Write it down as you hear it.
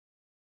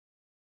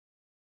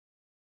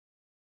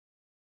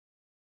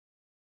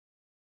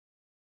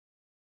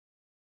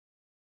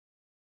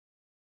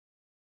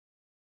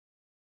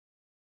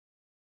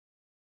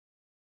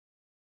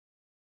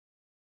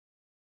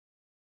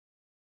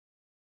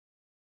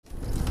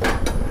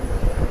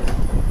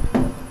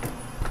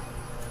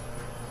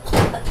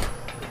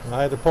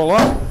I had to pull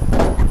up.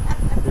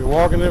 You're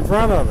walking in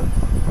front of it.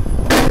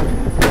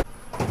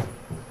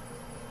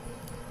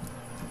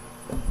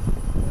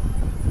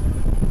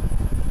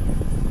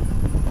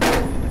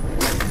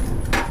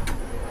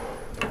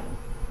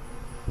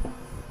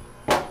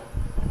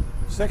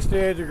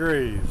 "68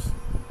 degrees.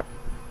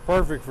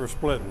 Perfect for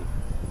splitting.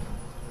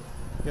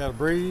 Got a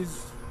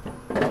breeze.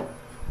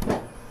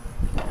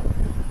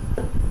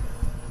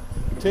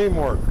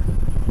 Teamwork.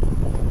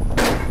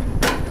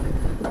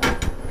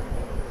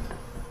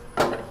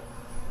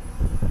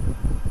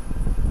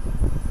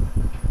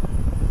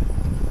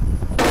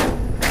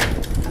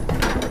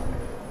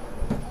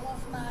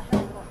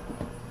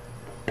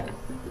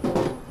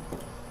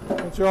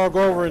 Let y'all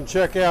go over and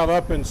check out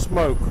Up in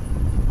Smoke.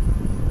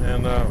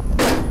 And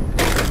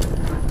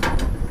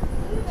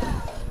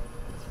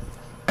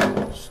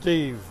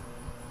Steve.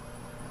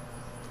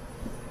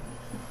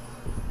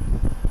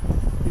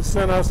 He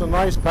sent us a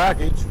nice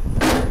package.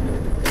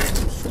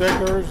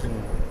 Stickers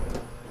and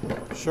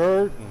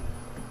shirt and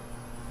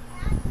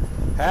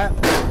hat.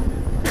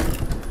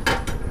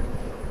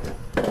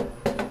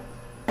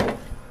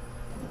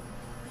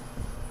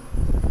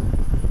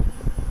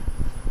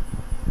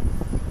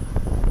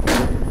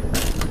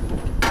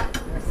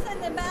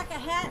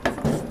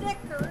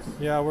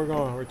 Yeah, we're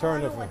going to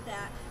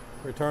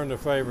return the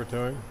favor to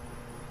him.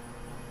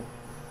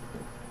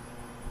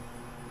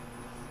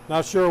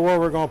 Not sure where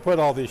we're going to put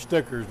all these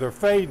stickers. They're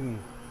fading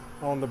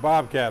on the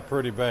Bobcat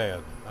pretty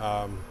bad.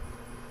 So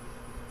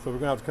we're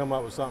going to have to come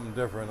up with something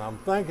different. I'm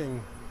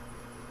thinking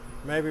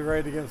maybe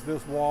right against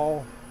this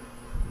wall.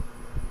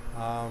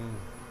 I'm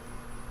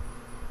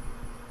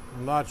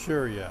not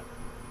sure yet.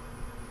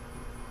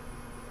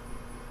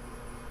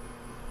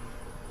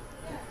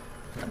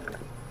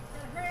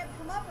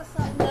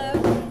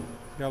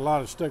 Got a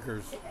lot of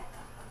stickers.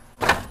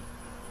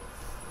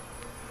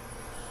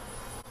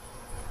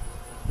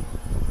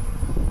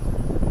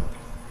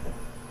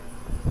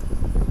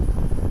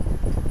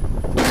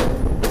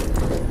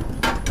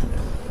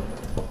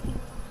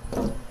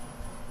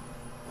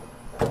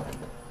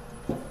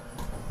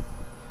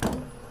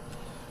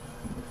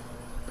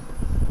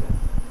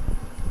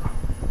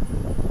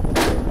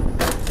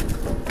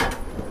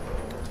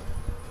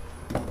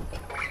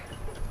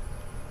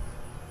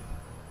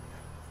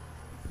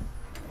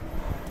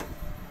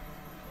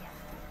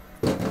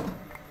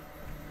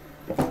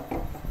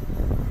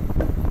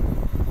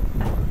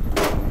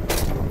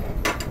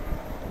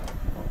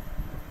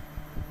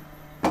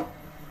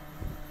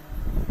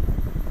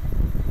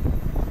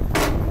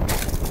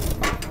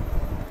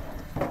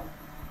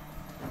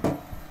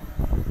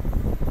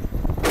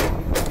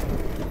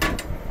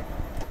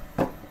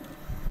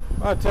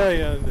 I tell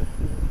you,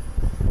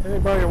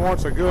 anybody who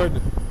wants a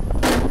good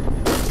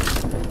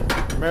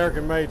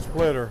American-made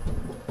splitter,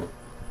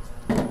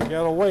 you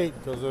gotta wait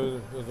because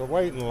there's a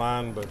waiting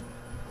line. But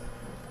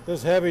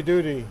this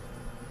heavy-duty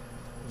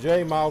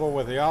J model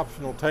with the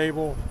optional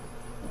table,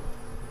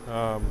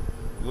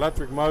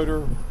 electric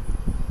motor,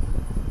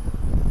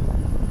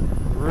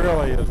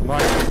 really is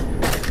nice.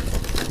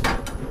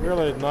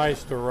 Really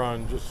nice to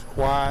run, just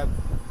quiet.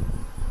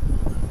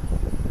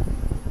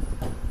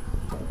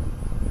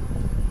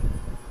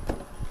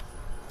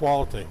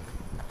 Quality.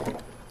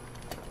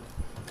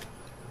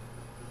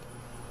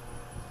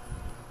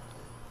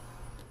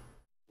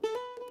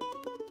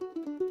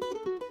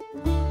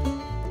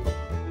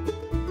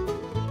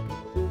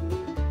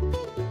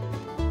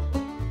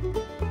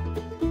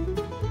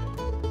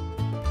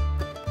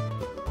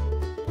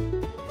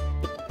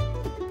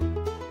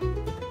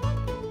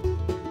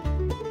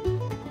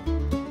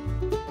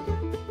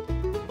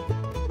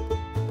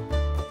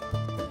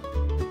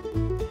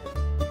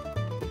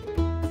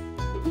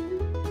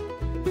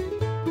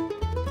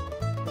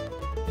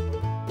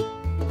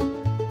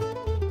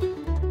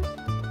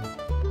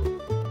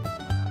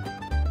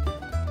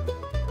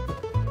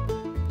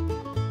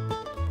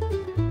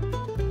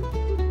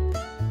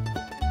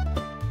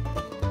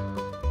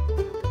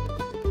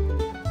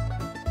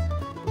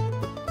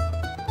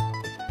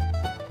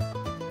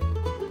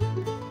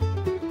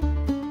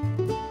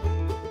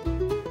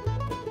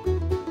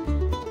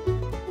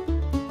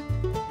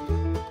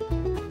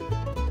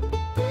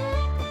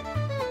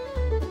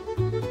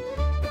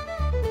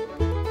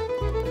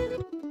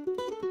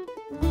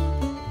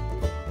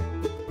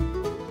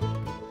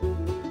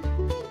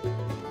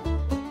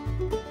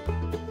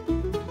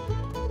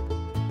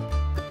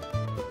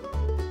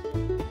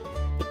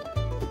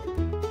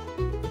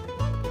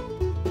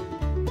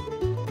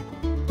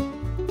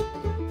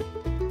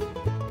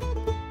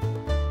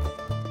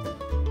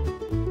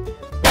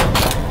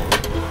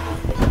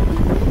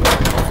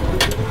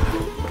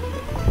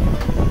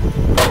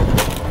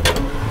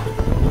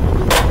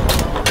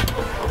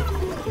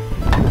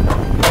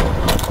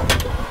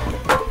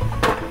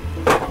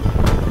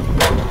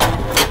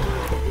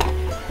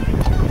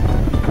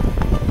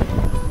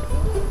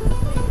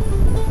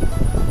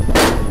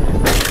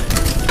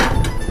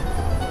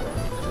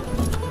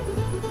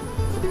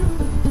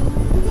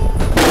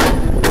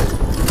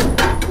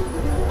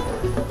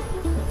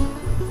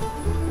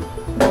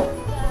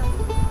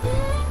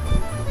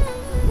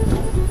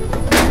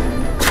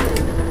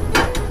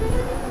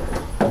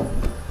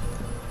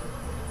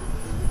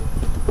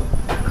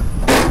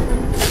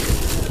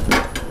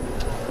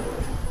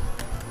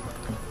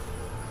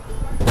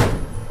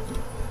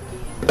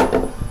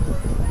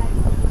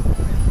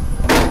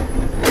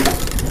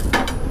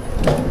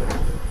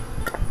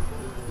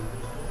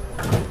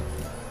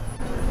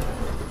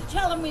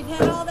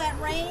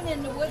 rain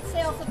and the wood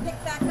sales will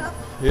pick back up?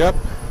 Yep.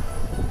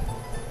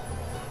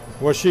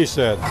 What she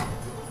said.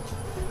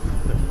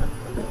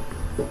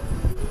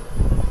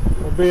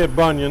 We'll be at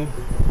Bunyan.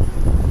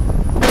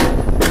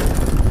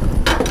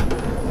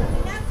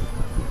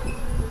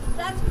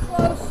 That's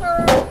closer.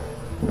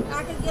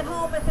 I could get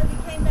home if it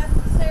became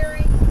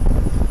necessary.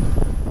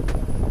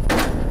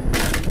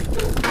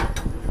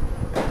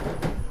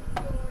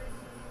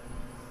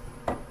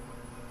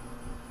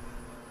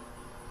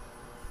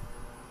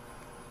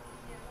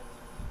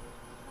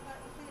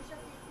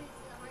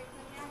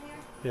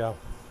 Yeah.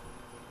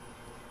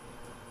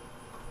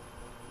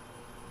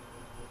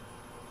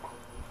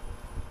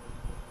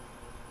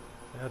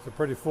 That's a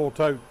pretty full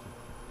tote.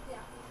 Yeah.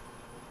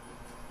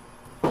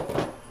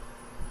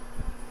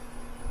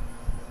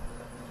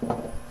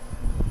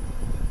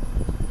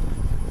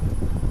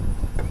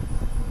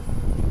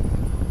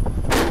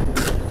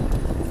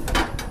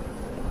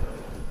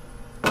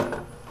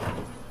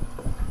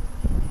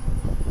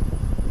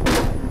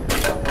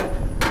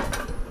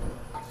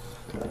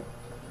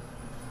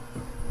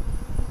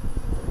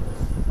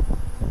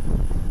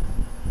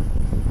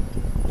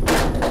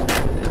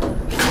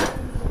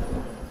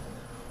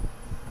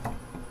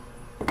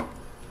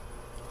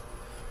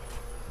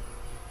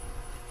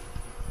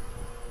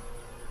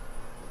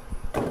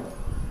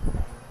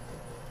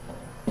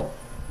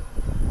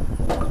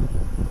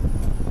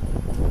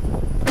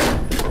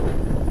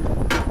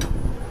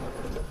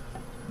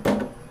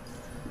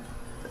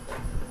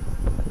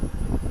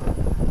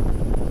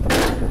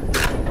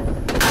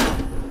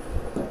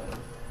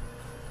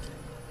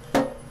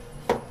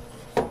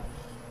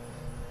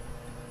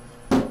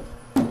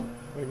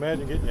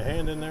 Imagine getting your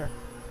hand in there.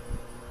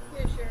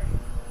 Here's your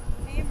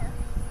hammer.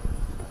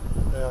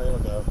 Yeah, it'll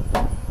go.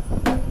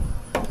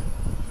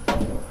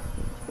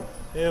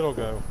 It'll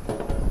go.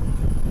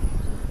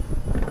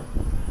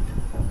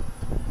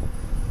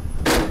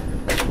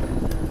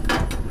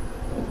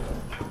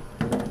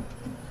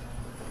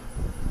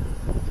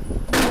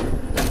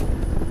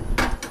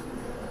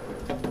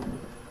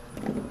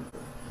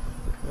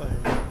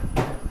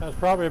 That's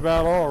probably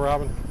about all,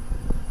 Robin.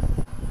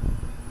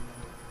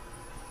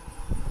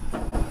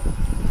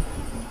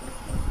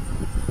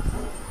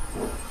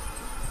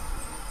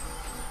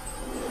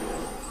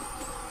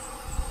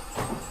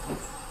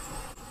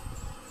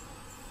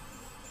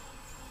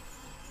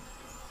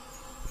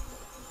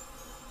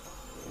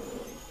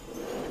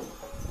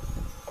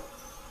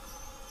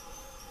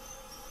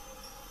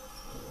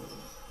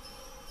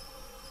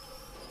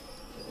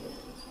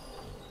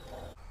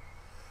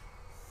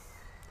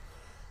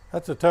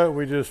 That's a tote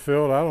we just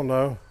filled. I don't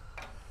know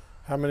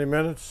how many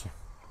minutes.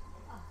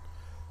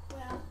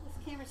 Well,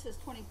 this camera says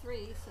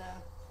 23, so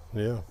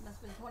Yeah. it must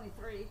have been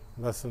 23.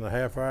 Less than a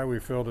half hour, we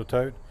filled a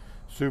tote.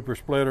 Super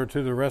splitter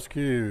to the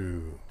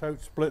rescue.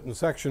 Tote splitting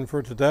section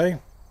for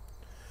today.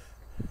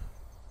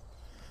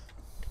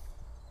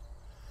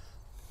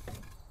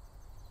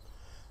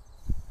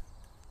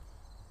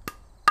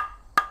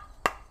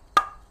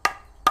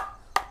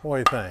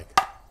 What do you think?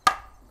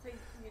 So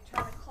you're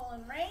trying to call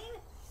in rain?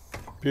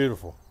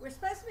 Beautiful. We're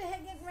supposed to be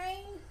getting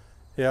rain.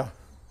 Yeah.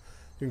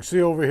 You can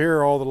see over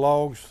here all the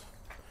logs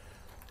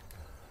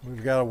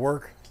we've got to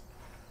work.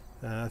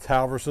 That's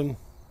Halverson.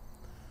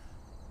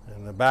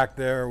 And the back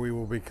there we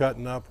will be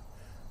cutting up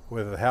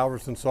with a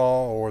Halverson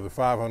saw or the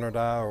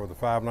 500i or the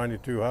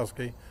 592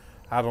 Husky.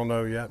 I don't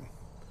know yet.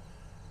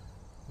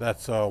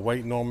 That's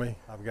waiting on me.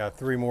 I've got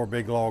 3 more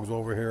big logs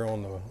over here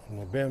on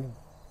the bin.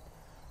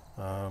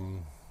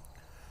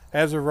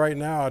 As of right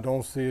now, I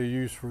don't see a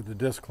use for the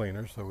disc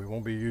cleaner, so we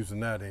won't be using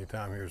that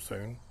anytime here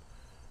soon.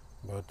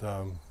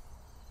 But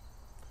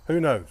who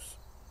knows?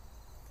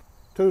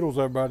 Toodles,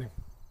 everybody.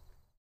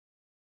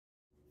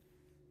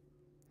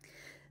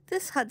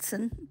 This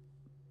Hudson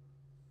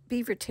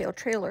beavertail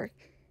trailer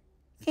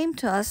came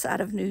to us out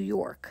of New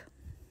York.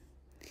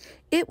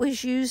 It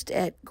was used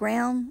at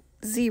Ground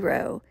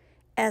Zero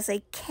as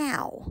a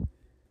cow.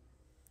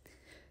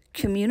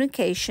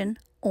 Communication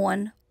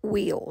on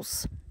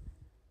wheels.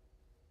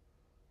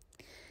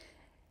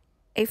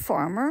 A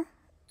farmer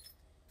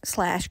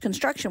 /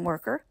 construction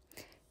worker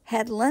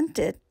had lent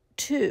it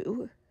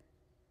to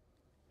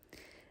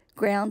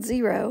Ground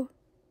Zero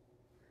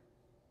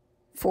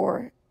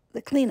for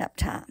the cleanup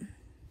time.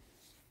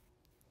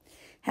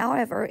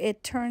 However,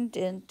 it turned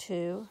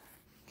into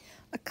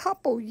a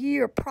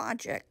couple-year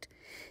project,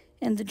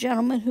 and the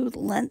gentleman who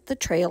lent the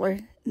trailer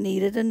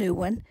needed a new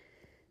one,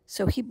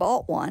 so he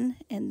bought one,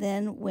 and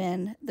then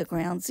when the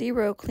Ground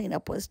Zero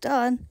cleanup was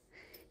done,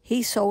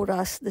 he sold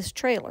us this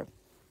trailer.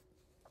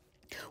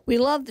 We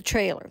love the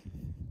trailer.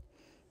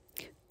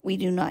 We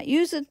do not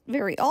use it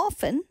very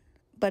often,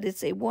 but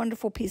it's a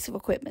wonderful piece of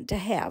equipment to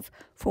have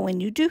for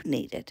when you do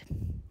need it.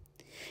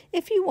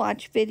 If you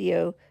watch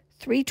video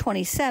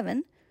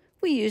 327,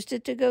 we used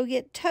it to go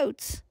get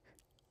totes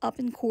up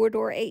in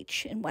Corridor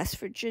H in West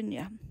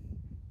Virginia.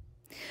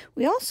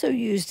 We also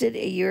used it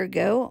a year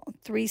ago,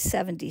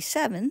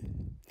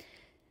 377.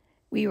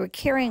 We were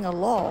carrying a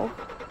log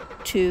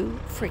to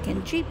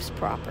frickin' Jeep's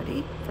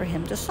property for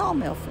him to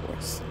sawmill for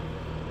us.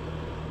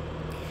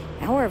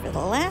 However, the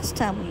last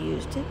time we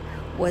used it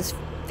was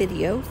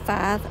video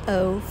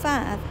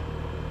 505,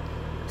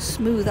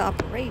 Smooth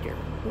Operator,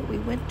 where we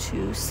went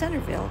to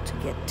Centerville to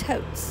get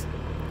totes.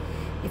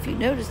 If you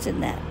noticed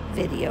in that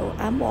video,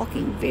 I'm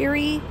walking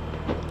very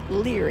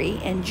leery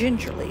and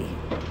gingerly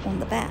on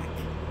the back.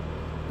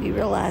 We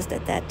realized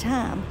at that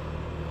time,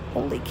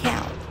 holy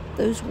cow,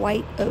 those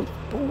white oak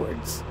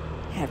boards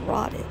had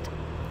rotted.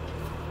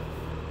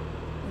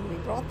 When we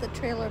brought the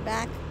trailer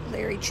back,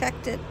 Larry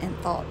checked it and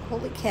thought,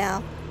 holy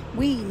cow,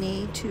 we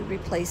need to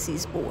replace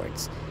these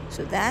boards.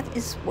 So that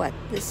is what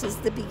this is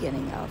the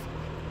beginning of.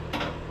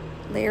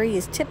 Larry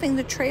is tipping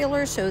the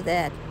trailer so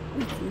that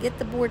we can get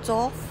the boards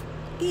off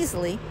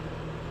easily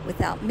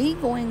without me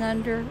going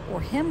under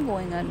or him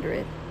going under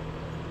it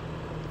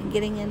and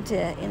getting into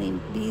any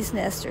bee's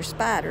nests or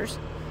spiders.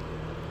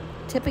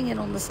 Tipping it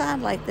on the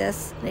side like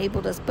this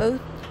enabled us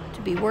both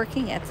to be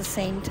working at the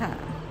same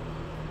time.